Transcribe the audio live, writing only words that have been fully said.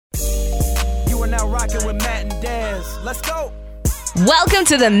now rocking with Matt and Dez. Let's go. Welcome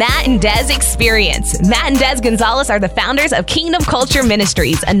to the Matt and Dez Experience. Matt and Dez Gonzalez are the founders of Kingdom Culture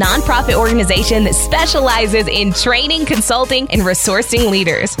Ministries, a nonprofit organization that specializes in training, consulting, and resourcing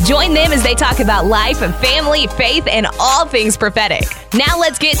leaders. Join them as they talk about life, family, faith, and all things prophetic. Now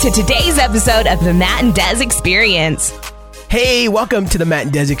let's get to today's episode of the Matt and Dez Experience. Hey, welcome to the Matt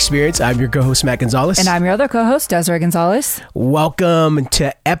and Dez Experience. I'm your co-host, Matt Gonzalez. And I'm your other co-host, Desiree Gonzalez. Welcome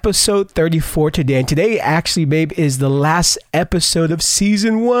to episode 34 today. And today, actually, babe, is the last episode of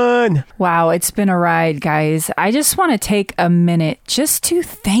season 1. Wow, it's been a ride, guys. I just want to take a minute just to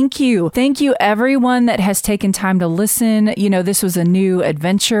thank you. Thank you, everyone that has taken time to listen. You know, this was a new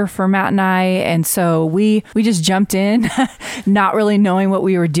adventure for Matt and I. And so we just jumped in, not really knowing what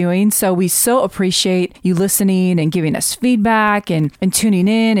we were doing. So we so appreciate you listening and giving us feedback and tuning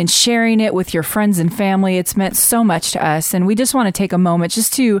in and sharing it with your friends and family. It's meant so much to us. And we just want to take a moment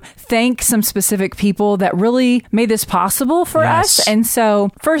just to thank some specific people that really made this possible for us. And so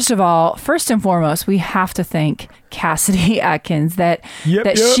first and foremost, we have to thank Cassidy Atkins that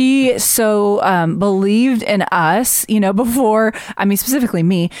she so believed in us, you know, before, I mean, specifically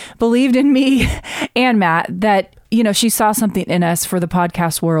me, believed in me and Matt, that, you know, she saw something in us for the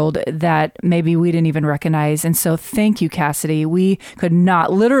podcast world that maybe we didn't even recognize. And so thank you, Cassidy. We could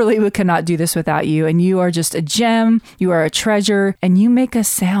not do this without you. And you are just a gem. You are a treasure. And you make us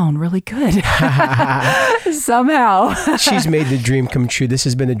sound really good. Somehow. She's made the dream come true. This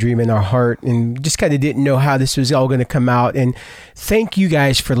has been a dream in our heart. And just kind of didn't know how this was all going to come out. And thank you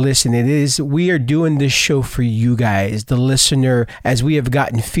guys for listening. We are doing this show for you guys, the listener, as we have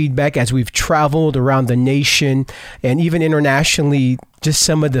gotten feedback, as we've traveled around the nation and even internationally. Just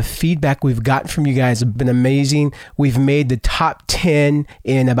some of the feedback we've gotten from you guys have been amazing. We've made the top 10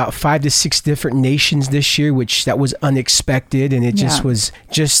 in about 5 to 6 different nations this year, which that was unexpected. And it just was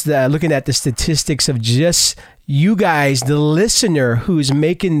just looking at the statistics of just you guys, the listener who's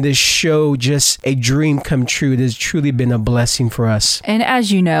making this show just a dream come true. It has truly been a blessing for us. And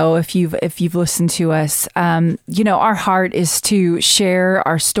as you know, if you've listened to us, you know, our heart is to share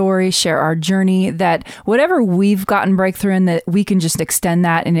our story, share our journey, that whatever we've gotten breakthrough in, that we can just extend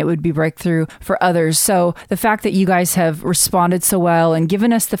that and it would be breakthrough for others. So the fact that you guys have responded so well and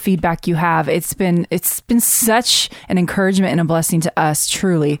given us the feedback you have, it's been such an encouragement and a blessing to us,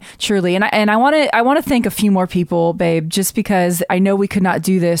 truly. And I want to thank a few more people, babe, just because I know we could not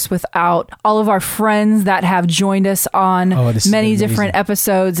do this without all of our friends that have joined us on many different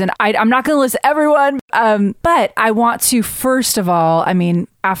episodes. And I'm not going to list everyone, but I want to, first of all, I mean,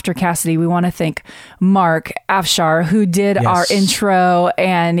 after Cassidy, we want to thank Mark Afshar, who did our intro,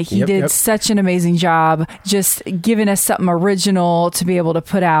 and he did such an amazing job just giving us something original to be able to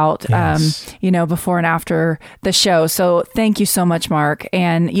put out, you know, before and after the show. So thank you so much, Mark.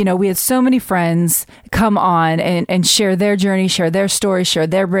 And, you know, we had so many friends come on and share their journey, share their story, share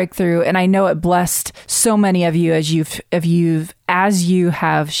their breakthrough. And I know it blessed so many of you as you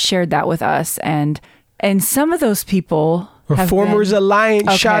have shared that with us. And some of those people... Reformers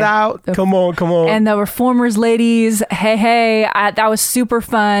Alliance, shout out. Come on. And the Reformers ladies, hey, that was super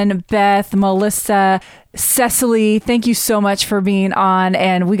fun. Beth, Melissa, Cecily, thank you so much for being on.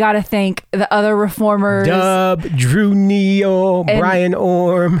 And we got to thank the other Reformers. Dub, Drew Neal, Brian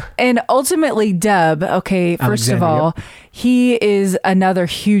Orm. And ultimately Dub, okay, first of all, he is another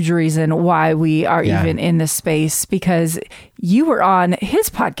huge reason why we are even in this space, because you were on his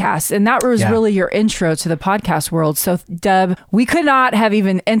podcast and that was really your intro to the podcast world. So Dub, we could not have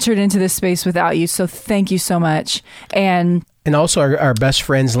even entered into this space without you. So thank you so much. And also our best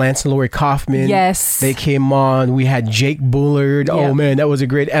friends, Lance and Lori Kaufman. Yes. They came on. We had Jake Bullard. Yep. Oh, man, that was a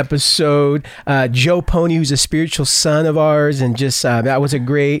great episode. Joe Pony, who's a spiritual son of ours. And just, that was I'm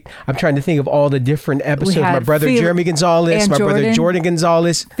trying to think of all the different episodes. My brother, Jeremy Gonzalez. My brother, Jordan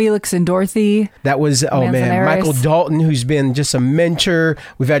Gonzalez. Felix and Dorothy. That was, Michael Dalton, who's been just a mentor.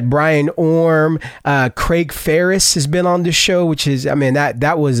 We've had Brian Orm. Craig Ferris has been on the show, which is,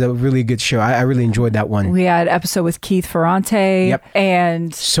 that was a really good show. I really enjoyed that one. We had an episode with Keith Ferrante.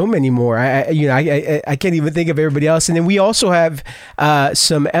 And so many more. I can't even think of everybody else. And then we also have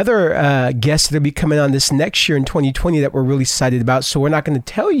some other guests that will be coming on this next year in 2020 that we're really excited about. So we're not going to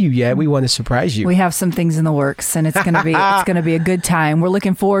tell you yet. We want to surprise you. We have some things in the works, and it's going to be a good time. We're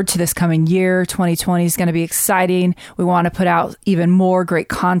looking forward to this coming year. 2020 is going to be exciting. We want to put out even more great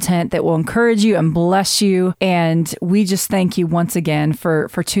content that will encourage you and bless you. And we just thank you once again for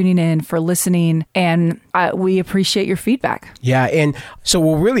tuning in, for listening, and we appreciate your feedback. Yeah, and so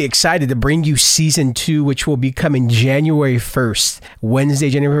we're really excited to bring you season 2, which will be coming January 1st,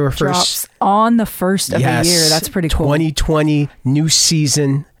 Wednesday, January 1st. Drops on the 1st of the year. That's pretty cool. 2020, new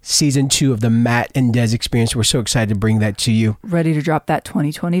season. season 2 of the Matt and Des Experience. We're so excited to bring that to you. Ready to drop that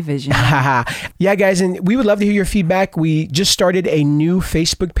 2020 vision. Yeah, guys, and we would love to hear your feedback. We just started a new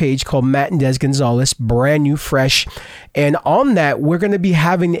Facebook page called Matt and Des Gonzalez, brand new, fresh. And on that, we're going to be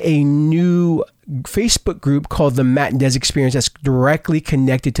having a new Facebook group called the Matt and Des Experience that's directly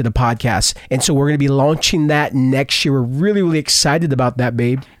connected to the podcast. And so we're going to be launching that next year. We're really, really excited about that,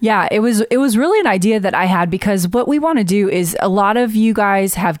 babe. Yeah, it was really an idea that I had, because what we want to do is, a lot of you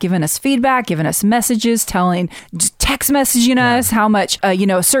guys have given us feedback, given us messages, text messaging us how much,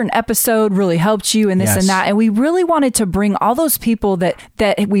 a certain episode really helped you and this and that. And we really wanted to bring all those people that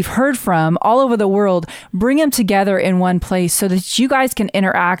we've heard from all over the world, bring them together in one place so that you guys can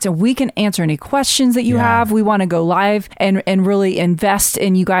interact and we can answer any questions that you have. We want to go live and really invest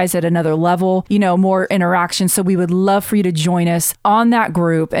in you guys at another level, more interaction. So we would love for you to join us on that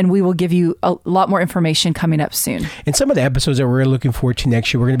group, and we will give you a lot more information coming up soon. And some of the episodes that we're looking forward to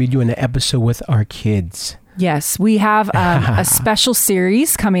next year, we're going to be doing an episode with our kids. Yes, we have a special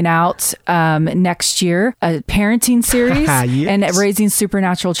series coming out next year, a parenting series and raising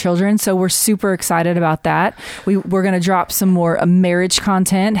supernatural children. So we're super excited about that. We're going to drop some more marriage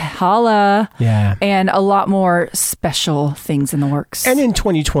content, and a lot more special things in the works. And in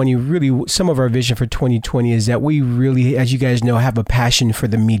 2020, really, some of our vision for 2020 is that we really, as you guys know, have a passion for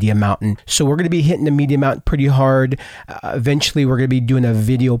the Media Mountain. So we're going to be hitting the Media Mountain pretty hard. Eventually, we're going to be doing a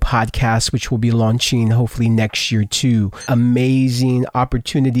video podcast, which we'll be launching hopefully next year too. Amazing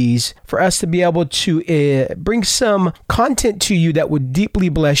opportunities for us to be able to bring some content to you that would deeply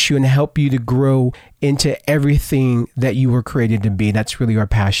bless you and help you to grow into everything that you were created to be. That's really our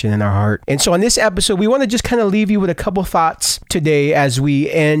passion and our heart. And so on this episode, we want to just kind of leave you with a couple thoughts today as we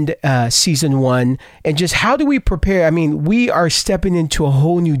end season 1, and just how do we prepare? I mean, we are stepping into a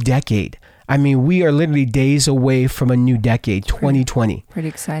whole new decade. I mean, we are literally days away from a new decade, 2020. Pretty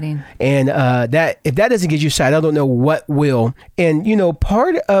exciting. And if that doesn't get you excited, I don't know what will. And,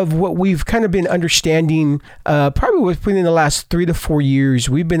 part of what we've kind of been understanding, probably within the last 3 to 4 years,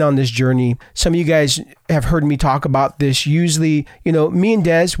 we've been on this journey. Some of you guys have heard me talk about this. Usually, me and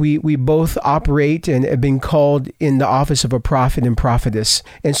Des, we both operate and have been called in the office of a prophet and prophetess.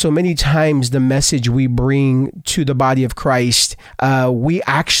 And so many times the message we bring to the body of Christ, we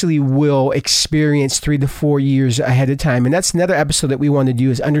actually will experience 3 to 4 years ahead of time. And that's another episode that we want to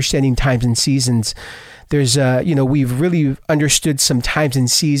do, is understanding times and seasons. There's, we've really understood some times and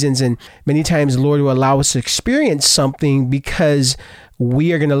seasons, and many times the Lord will allow us to experience something because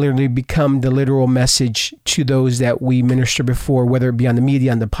we are going to literally become the literal message to those that we minister before, whether it be on the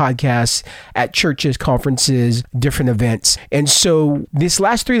media, on the podcasts, at churches, conferences, different events. And so this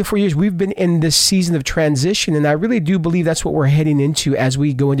last 3 to 4 years, we've been in this season of transition. And I really do believe that's what we're heading into as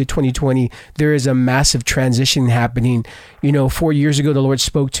we go into 2020. There is a massive transition happening. 4 years ago, the Lord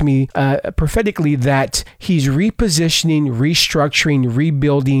spoke to me prophetically that He's repositioning, restructuring,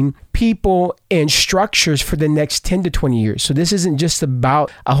 rebuilding people and structures for the next 10 to 20 years. So this isn't just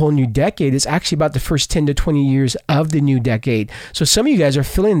about a whole new decade. It's actually about the first 10 to 20 years of the new decade. So some of you guys are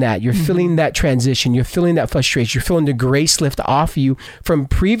feeling that. You're feeling that transition. You're feeling that frustration. You're feeling the grace lift off you from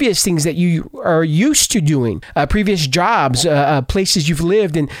previous things that you are used to doing, previous jobs, places you've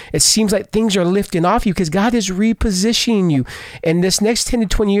lived. And it seems like things are lifting off you because God is repositioning you. And this next 10 to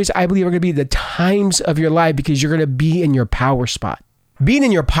 20 years, I believe, are going to be the times of your life because you're going to be in your power spot. Being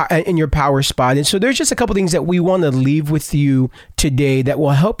in your power spot. And so there's just a couple things that we want to leave with you today that will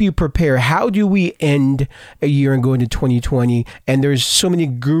help you prepare. How do we end a year and go into 2020? And there's so many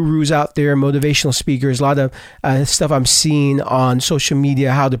gurus out there, motivational speakers, a lot of stuff I'm seeing on social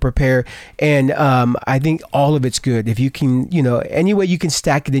media, how to prepare. And I think all of it's good. If you can, any way you can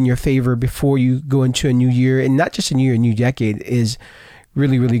stack it in your favor before you go into a new year, and not just a new year, a new decade, is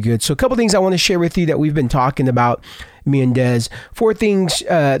really, really good. So a couple things I want to share with you that we've been talking about, me and Des. 4 things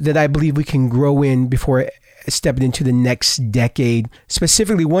that I believe we can grow in before stepping into the next decade.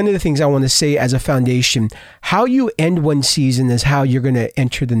 Specifically, one of the things I want to say as a foundation, how you end one season is how you're going to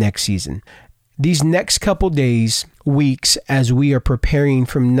enter the next season. These next couple days, weeks, as we are preparing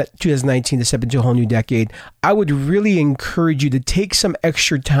from 2019 to step into a whole new decade, I would really encourage you to take some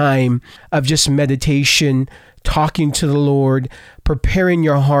extra time of just meditation, talking to the Lord, preparing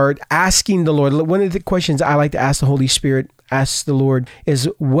your heart, asking the Lord. One of the questions I like to ask the Holy Spirit, ask the Lord, is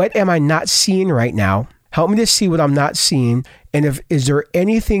what am I not seeing right now? Help me to see what I'm not seeing. And is there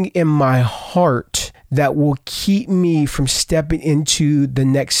anything in my heart that will keep me from stepping into the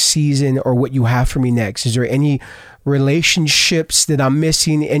next season or what you have for me next? Is there any relationships that I'm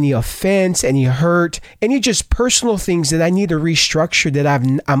missing, any offense, any hurt, any just personal things that I need to restructure that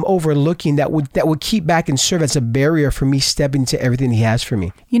I'm overlooking that would keep back and serve as a barrier for me stepping into everything He has for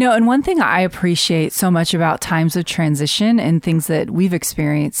me? And one thing I appreciate so much about times of transition and things that we've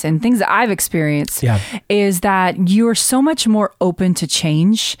experienced and things that I've experienced is that you are so much more open to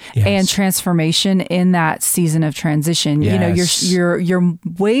change and transformation in that season of transition. You're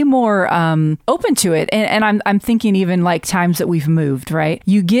way more open to it. And I'm thinking even like times that we've moved, right?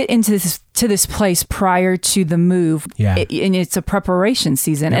 You get into this place prior to the move, and it's a preparation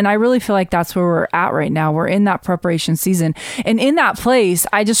season. And I really feel like that's where we're at right now. We're in that preparation season. And in that place,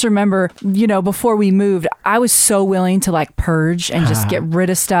 I just remember, before we moved, I was so willing to like purge and just get rid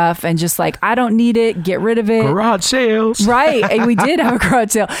of stuff and just like, I don't need it, get rid of it. Garage sales. Right. And we did have a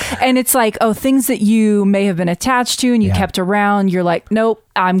garage sale. And it's like, things that you may have been attached to and you kept around, you're like, nope,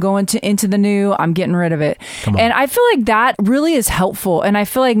 I'm going into the new, I'm getting rid of it. And I feel like that really is helpful. And I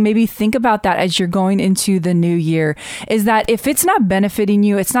feel like maybe think about that as you're going into the new year, is that if it's not benefiting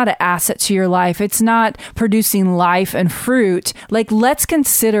you, it's not an asset to your life, it's not producing life and fruit, like let's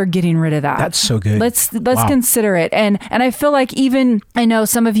consider getting rid of that. That's so good. Let's consider it. And I feel like even, I know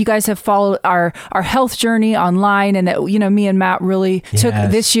some of you guys have followed our health journey online, and that, me and Matt really took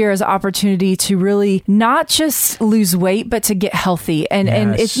this year as an opportunity to really not just lose weight, but to get healthy. And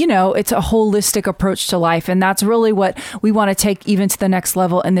it's, it's a holistic approach to life. And that's really what we want to take even to the next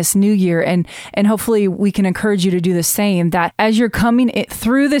level in this new year. And hopefully we can encourage you to do the same, that as you're coming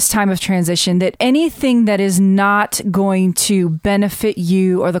through this time of transition, that anything that is not going to benefit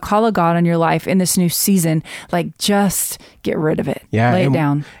you or the call of God on your life in this new season, like just get rid of it. Lay it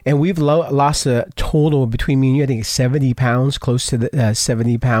down. And we've lost a total between me and you, I think 70 pounds, close to the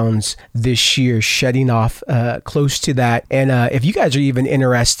 70 pounds this year, shedding off close to that. And if you guys are even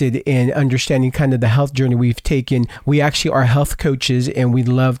interested in understanding kind of the health journey we've taken, we actually are health coaches, and we'd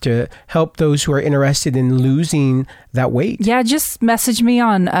love to help those who are interested in losing that weight. Yeah, just message me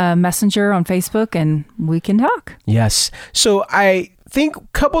on Messenger on Facebook and we can talk. Yes. So I think a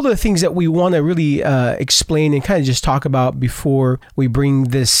couple of the things that we want to really explain and kind of just talk about before we bring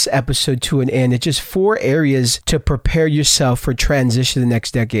this episode to an end. It's just 4 areas to prepare yourself for transition to the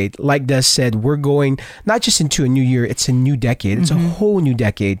next decade. Like Des said, we're going not just into a new year, it's a new decade. It's a whole new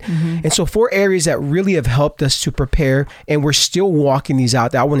decade. And so 4 areas that really have helped us to prepare, and we're still walking these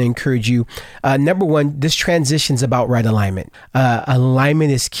out, that I want to encourage you. Number 1, this transition is about right alignment.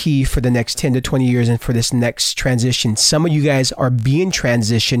 Alignment is key for the next 10 to 20 years and for this next transition. Some of you guys are being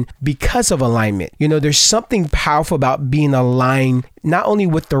transition because of alignment. There's something powerful about being aligned, not only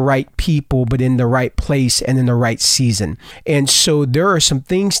with the right people, but in the right place and in the right season. And so there are some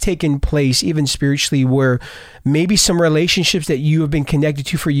things taking place, even spiritually, where maybe some relationships that you have been connected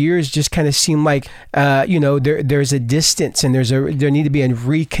to for years just kind of seem like, there's a distance, and there need to be a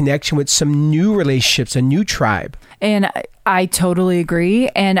reconnection with some new relationships, a new tribe. And I totally agree.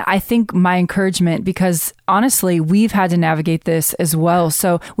 And I think my encouragement, because honestly, we've had to navigate this as well.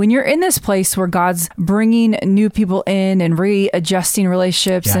 So when you're in this place where God's bringing new people in and readjusting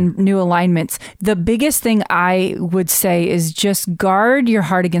relationships and new alignments, the biggest thing I would say is just guard your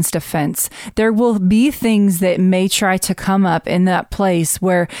heart against offense. There will be things that may try to come up in that place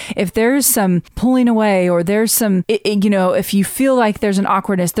where if there's some pulling away, or there's some, if you feel like there's an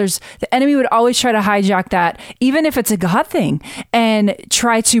awkwardness, the enemy would always try to hijack that, even if it's a God thing, and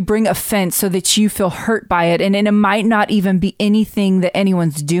try to bring offense so that you feel hurt by it. And it might not even be anything that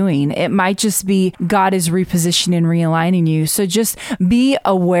anyone's doing. It might just be God is repositioning and realigning you. So just be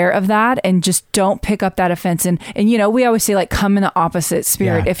aware of that and just don't pick up that offense. And we always say, like, come in the opposite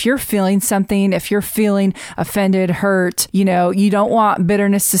spirit. If you're feeling something, if you're feeling offended, hurt, you don't want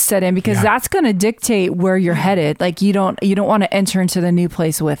bitterness to set in, because that's going to dictate where you're headed. Like you don't want to enter into the new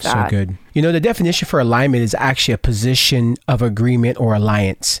place with that. So good. The definition for alignment is actually a position of agreement or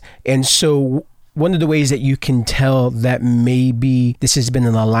alliance. And so one of the ways that you can tell that maybe this has been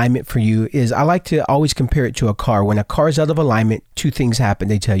an alignment for you is, I like to always compare it to a car. When a car is out of alignment, 2 things happen.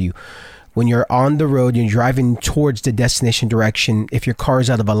 They tell you, when you're on the road and you're driving towards the destination direction, if your car is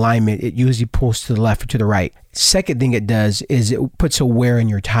out of alignment, it usually pulls to the left or to the right. Second thing it does is it puts a wear in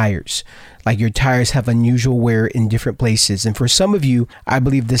your tires. Like your tires have unusual wear in different places. And for some of you, I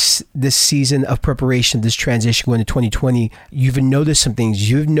believe this season of preparation, this transition going to 2020, you've noticed some things.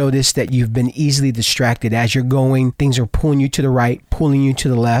 You've noticed that you've been easily distracted as you're going. Things are pulling you to the right, pulling you to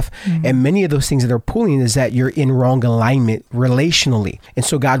the left. Mm-hmm. And many of those things that are pulling is that you're in wrong alignment relationally. And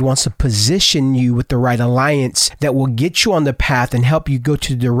so God wants to position you with the right alliance that will get you on the path and help you go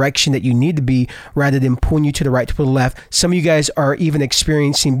to the direction that you need to be rather than pulling you to the right, to the left. Some of you guys are even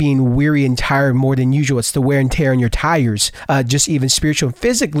experiencing being weary and tired more than usual. It's the wear and tear on your tires, just even spiritual and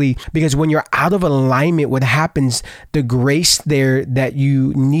physically, because when you're out of alignment, what happens, the grace there that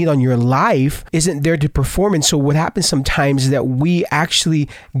you need on your life isn't there to perform. And so what happens sometimes is that we actually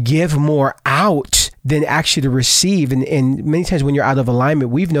give more out than actually to receive. And many times when you're out of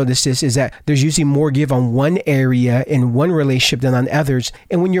alignment, we've noticed this, is that there's usually more give on one area in one relationship than on others.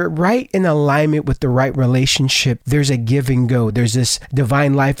 And when you're right in alignment with the right relationship, there's a give and go. There's this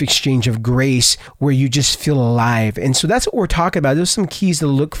divine life exchange of grace where you just feel alive. And so that's what we're talking about. There's some keys to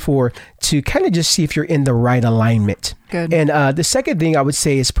look for to kind of just see if you're in the right alignment. Good. And the second thing I would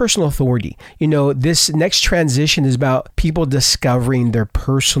say is personal authority. You know, this next transition is about people discovering their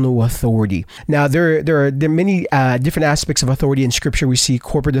personal authority. Now, there are many different aspects of authority in Scripture. We see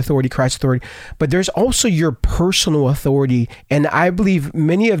corporate authority, Christ's authority, but there's also your personal authority. And I believe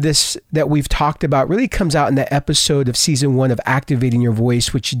many of this that we've talked about really comes out in the episode of season 1 of Activating Your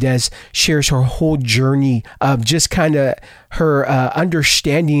Voice, which Des shares her whole journey of just kind of her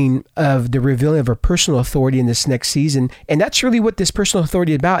understanding of the revealing of her personal authority in this next season. And that's really what this personal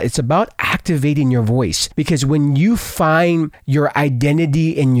authority is about. It's about activating your voice, because when you find your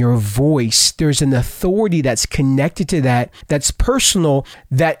identity in your voice, there's an authority that's connected to that, that's personal,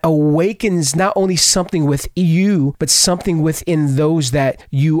 that awakens not only something with you, but something within those that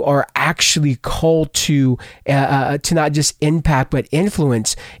you are actually called to not just impact, but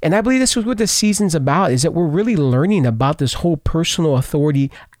influence. And I believe this is what the season's about, is that we're really learning about this whole personal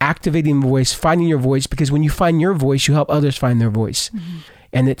authority, activating voice, finding your voice, because when you find your voice, you help others find their voice. Mm-hmm.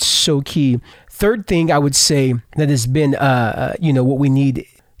 And it's so key. Third thing I would say that has been, what we need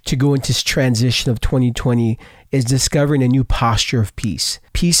to go into this transition of 2020 is discovering a new posture of peace.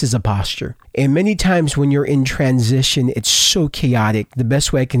 Peace is a posture. And many times when you're in transition, it's so chaotic. The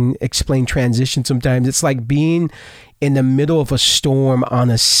best way I can explain transition sometimes, it's like being in the middle of a storm in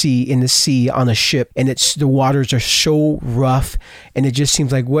the sea on a ship, and the waters are so rough, and it just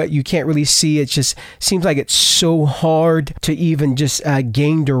seems like you can't really see. It just seems like it's so hard to even just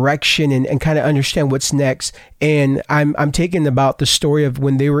gain direction and kind of understand what's next. And I'm taking about the story of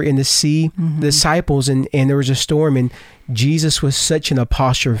when they were in the sea, mm-hmm. the disciples, and there was a storm, and Jesus was such in a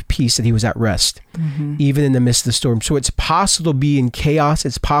posture of peace that he was at rest, mm-hmm. even in the midst of the storm. So it's possible to be in chaos.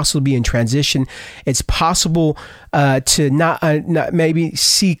 It's possible to be in transition. It's possible to not maybe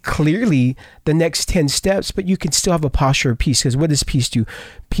see clearly the next 10 steps, but you can still have a posture of peace. Because what does peace do?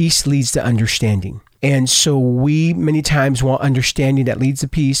 Peace leads to understanding. And so we many times want understanding that leads to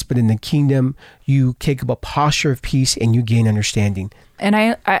peace, but in the kingdom, you take up a posture of peace and you gain understanding. And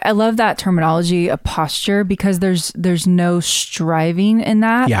I love that terminology, a posture, because there's no striving in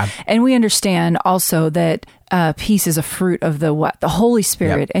that. Yeah. And we understand also that peace is a fruit of the Holy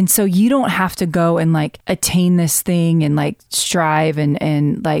Spirit. Yep. And so you don't have to go and attain this thing and strive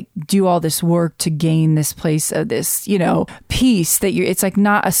and do all this work to gain this place of this, peace that it's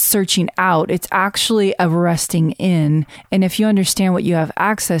not a searching out. It's actually a resting in. And if you understand what you have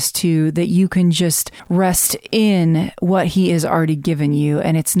access to, that you can just rest in what he has already given you.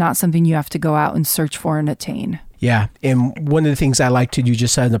 And it's not something you have to go out and search for and attain. Yeah. And one of the things I like to do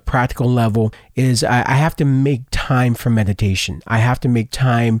just on a practical level is I have to make time for meditation. I have to make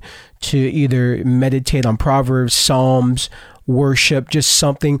time to either meditate on Proverbs, Psalms, worship, just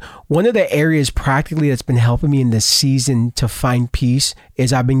something. One of the areas practically that's been helping me in this season to find peace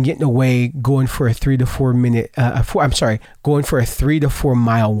is I've been getting away going for a 3 to 4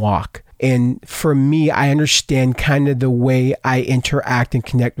 mile walk. And for me, I understand kind of the way I interact and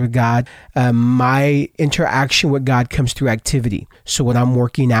connect with God. My interaction with God comes through activity. So when I'm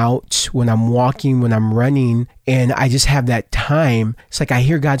working out, when I'm walking, when I'm running, and I just have that time, it's like I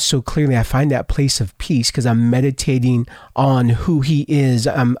hear God so clearly. I find that place of peace because I'm meditating on who he is.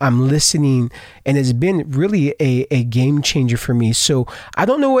 I'm listening, and it's been really a game changer for me. So I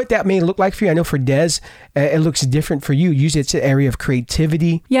don't know what that may look like for you. I know for Des, it looks different for you. Usually it's an area of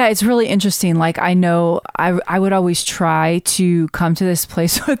creativity. Yeah, it's really interesting. I know I would always try to come to this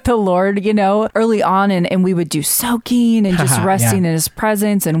place with the Lord, early on, and we would do soaking and just resting in his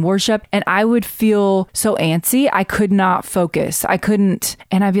presence and worship. And I would feel so antsy Betsy, I could not focus. I couldn't.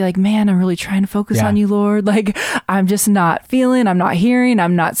 And I'd be like, man, I'm really trying to focus on you, Lord. Like, I'm just not feeling, I'm not hearing,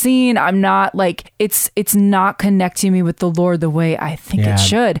 I'm not seeing, I'm not like, it's not connecting me with the Lord the way I think it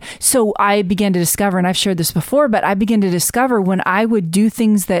should. So I began to discover, and I've shared this before, but I began to discover when I would do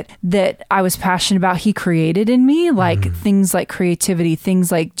things that I was passionate about, He created in me, like things like creativity,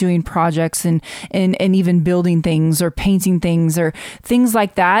 things like doing projects and even building things or painting things or things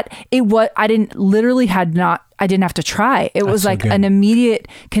like that. I didn't have to try. It was like an immediate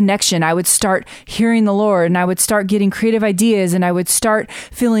connection. I would start hearing the Lord, and I would start getting creative ideas, and I would start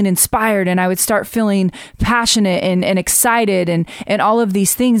feeling inspired, and I would start feeling passionate and excited and all of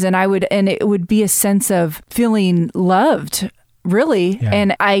these things. And it would be a sense of feeling loved, really. Yeah.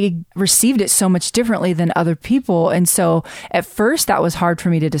 And I received it so much differently than other people. And so at first that was hard for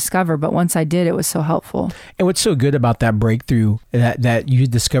me to discover, but once I did, it was so helpful. And what's so good about that breakthrough that you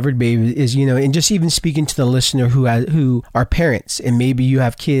discovered, babe, is, and just even speaking to the listener who are parents, and maybe you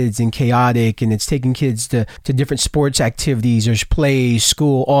have kids and chaotic, and it's taking kids to different sports activities, there's play,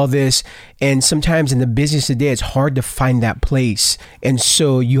 school, all this. And sometimes in the business today, it's hard to find that place. And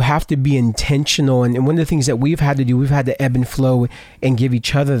so you have to be intentional. And one of the things that we've had to do, we've had to ebb and flow and give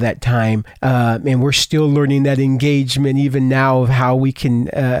each other that time. And we're still learning that engagement even now of how we can,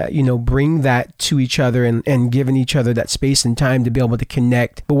 bring that to each other and giving each other that space and time to be able to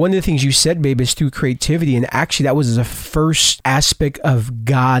connect. But one of the things you said, babe, is through creativity. And actually that was the first aspect of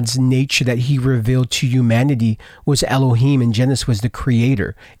God's nature that He revealed to humanity was Elohim, and Genesis was the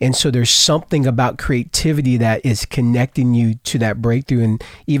creator. And so there's something about creativity that is connecting you to that breakthrough. And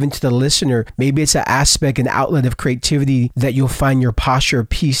even to the listener, maybe it's an aspect, an outlet of creativity that you'll find your posture of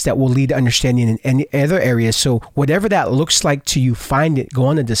peace that will lead to understanding in any other areas. So whatever that looks like to you, find it, go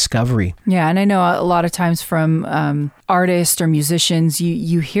on a discovery. Yeah. And I know a lot of times from artists or musicians,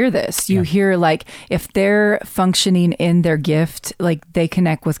 you hear this, you hear like, if they're functioning in their gift, like they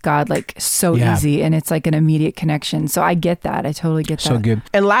connect with God, like so easy. And it's like an immediate connection. So I get that. I totally get that. So good.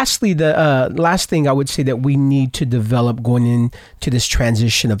 And lastly, the last thing I would say that we need to develop going into this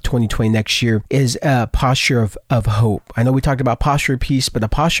transition of 2020 next year is a posture of hope. I know we talked about posture of peace, but a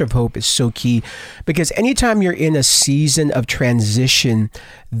posture of hope is so key, because anytime you're in a season of transition,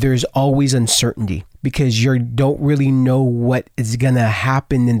 there's always uncertainty, because you don't really know what is going to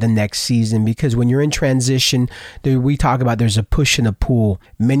happen in the next season. Because when you're in transition, we talk about there's a push and a pull.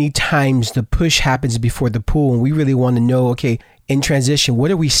 Many times the push happens before the pull, and we really want to know, okay, in transition,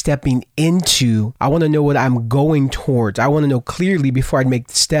 what are we stepping into? I want to know what I'm going towards. I want to know clearly before I make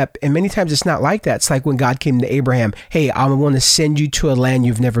the step. And many times it's not like that. It's like when God came to Abraham, hey, I want to send you to a land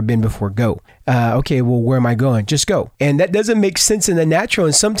you've never been before. Go. Okay, well, where am I going? Just go. And that doesn't make sense in the natural.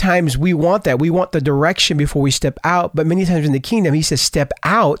 And sometimes we want that. We want the direction before we step out. But many times in the kingdom, He says, step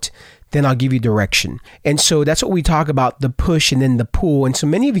out, then I'll give you direction. And so that's what we talk about, the push and then the pull. And so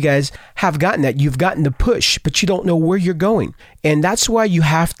many of you guys have gotten that. You've gotten the push, but you don't know where you're going. And that's why you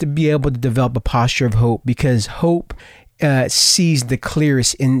have to be able to develop a posture of hope, because hope sees the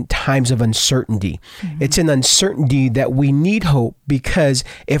clearest in times of uncertainty. Mm-hmm. It's in uncertainty that we need hope, because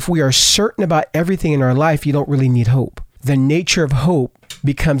if we are certain about everything in our life, you don't really need hope. The nature of hope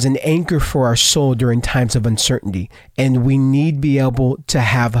becomes an anchor for our soul during times of uncertainty. And we need to be able to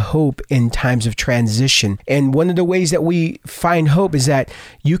have hope in times of transition. And one of the ways that we find hope is that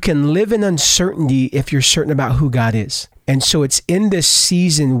you can live in uncertainty if you're certain about who God is. And so it's in this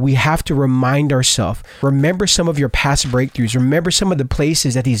season, we have to remind ourselves, remember some of your past breakthroughs, remember some of the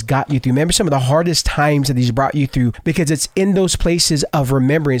places that He's got you through, remember some of the hardest times that He's brought you through, because it's in those places of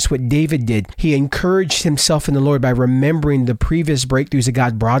remembrance what David did. He encouraged himself in the Lord by remembering the previous breakthroughs that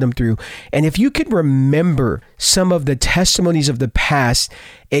God brought him through. And if you could remember some of the testimonies of the past,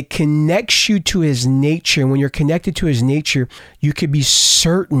 it connects you to His nature. And when you're connected to His nature, you could be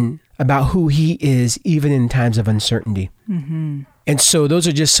certain about who He is, even in times of uncertainty. Mm-hmm. And so those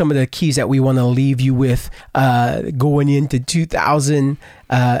are just some of the keys that we want to leave you with going into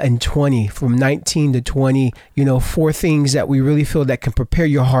 2020, from 19 to 20, 4 things that we really feel that can prepare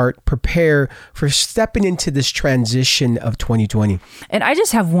your heart, prepare for stepping into this transition of 2020. And I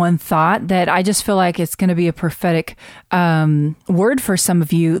just have one thought that I just feel like it's going to be a prophetic word for some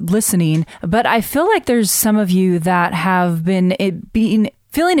of you listening. But I feel like there's some of you that have been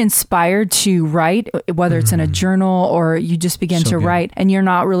feeling inspired to write, whether it's in a journal or you just begin to write and you're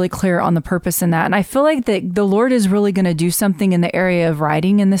not really clear on the purpose in that. And I feel like that the Lord is really going to do something in the area of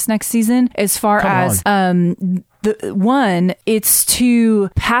writing in this next season, as far as it's to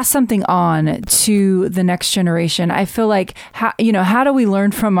pass something on to the next generation. I feel like, how do we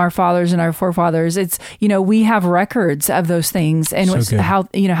learn from our fathers and our forefathers? It's, we have records of those things, and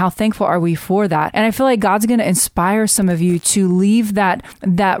how thankful are we for that? And I feel like God's going to inspire some of you to leave that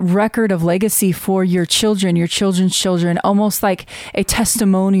record of legacy for your children, your children's children, almost like a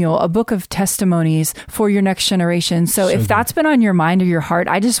testimonial, a book of testimonies for your next generation. So if that's been on your mind or your heart,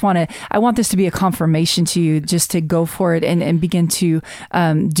 I want this to be a confirmation to you, just to go for it and begin to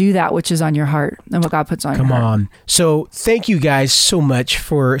do that which is on your heart and what God puts on your heart. Come on. So thank you guys so much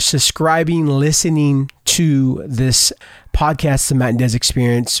for subscribing, listening to this podcast, The Matt and Des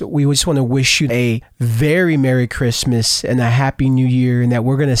Experience. We just want to wish you a very Merry Christmas and a Happy New Year, and that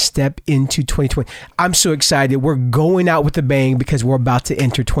we're going to step into 2020. I'm so excited. We're going out with a bang because we're about to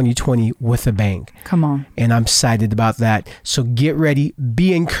enter 2020 with a bang. Come on. And I'm excited about that. So get ready,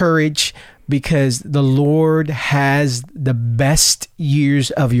 be encouraged, because the Lord has the best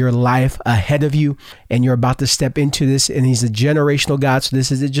years of your life ahead of you, and you're about to step into this, and He's a generational God. So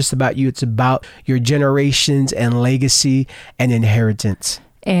this isn't just about you. It's about your generations and legacy and inheritance.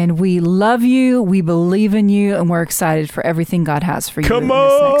 And we love you, we believe in you, and we're excited for everything God has for you this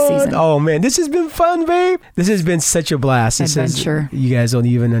next season. Oh man, this has been fun, babe. This has been such a blast. Adventure. You guys don't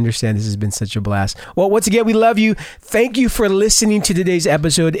even understand. This has been such a blast. Well, once again, we love you. Thank you for listening to today's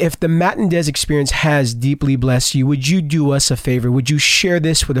episode. If the Matt and Des Experience has deeply blessed you, would you do us a favor? Would you share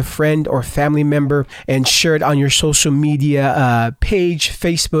this with a friend or family member and share it on your social media page,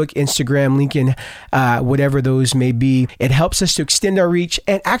 Facebook, Instagram, LinkedIn, whatever those may be? It helps us to extend our reach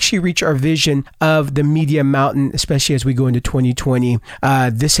and actually reach our vision of the Media Mountain, especially as we go into 2020.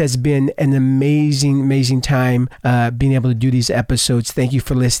 This has been an amazing time being able to do these episodes. Thank you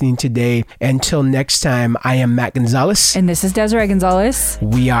for listening today. Until next time, I am Matt Gonzalez. And this is Desiree Gonzalez.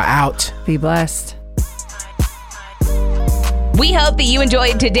 We are out. Be blessed. We hope that you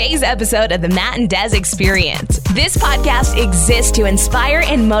enjoyed today's episode of the Matt and Des Experience. This podcast exists to inspire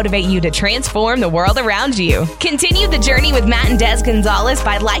and motivate you to transform the world around you. Continue the journey with Matt and Des Gonzalez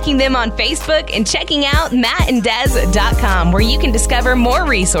by liking them on Facebook and checking out mattanddes.com, where you can discover more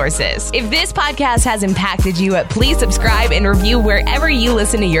resources. If this podcast has impacted you, please subscribe and review wherever you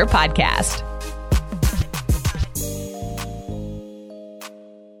listen to your podcast.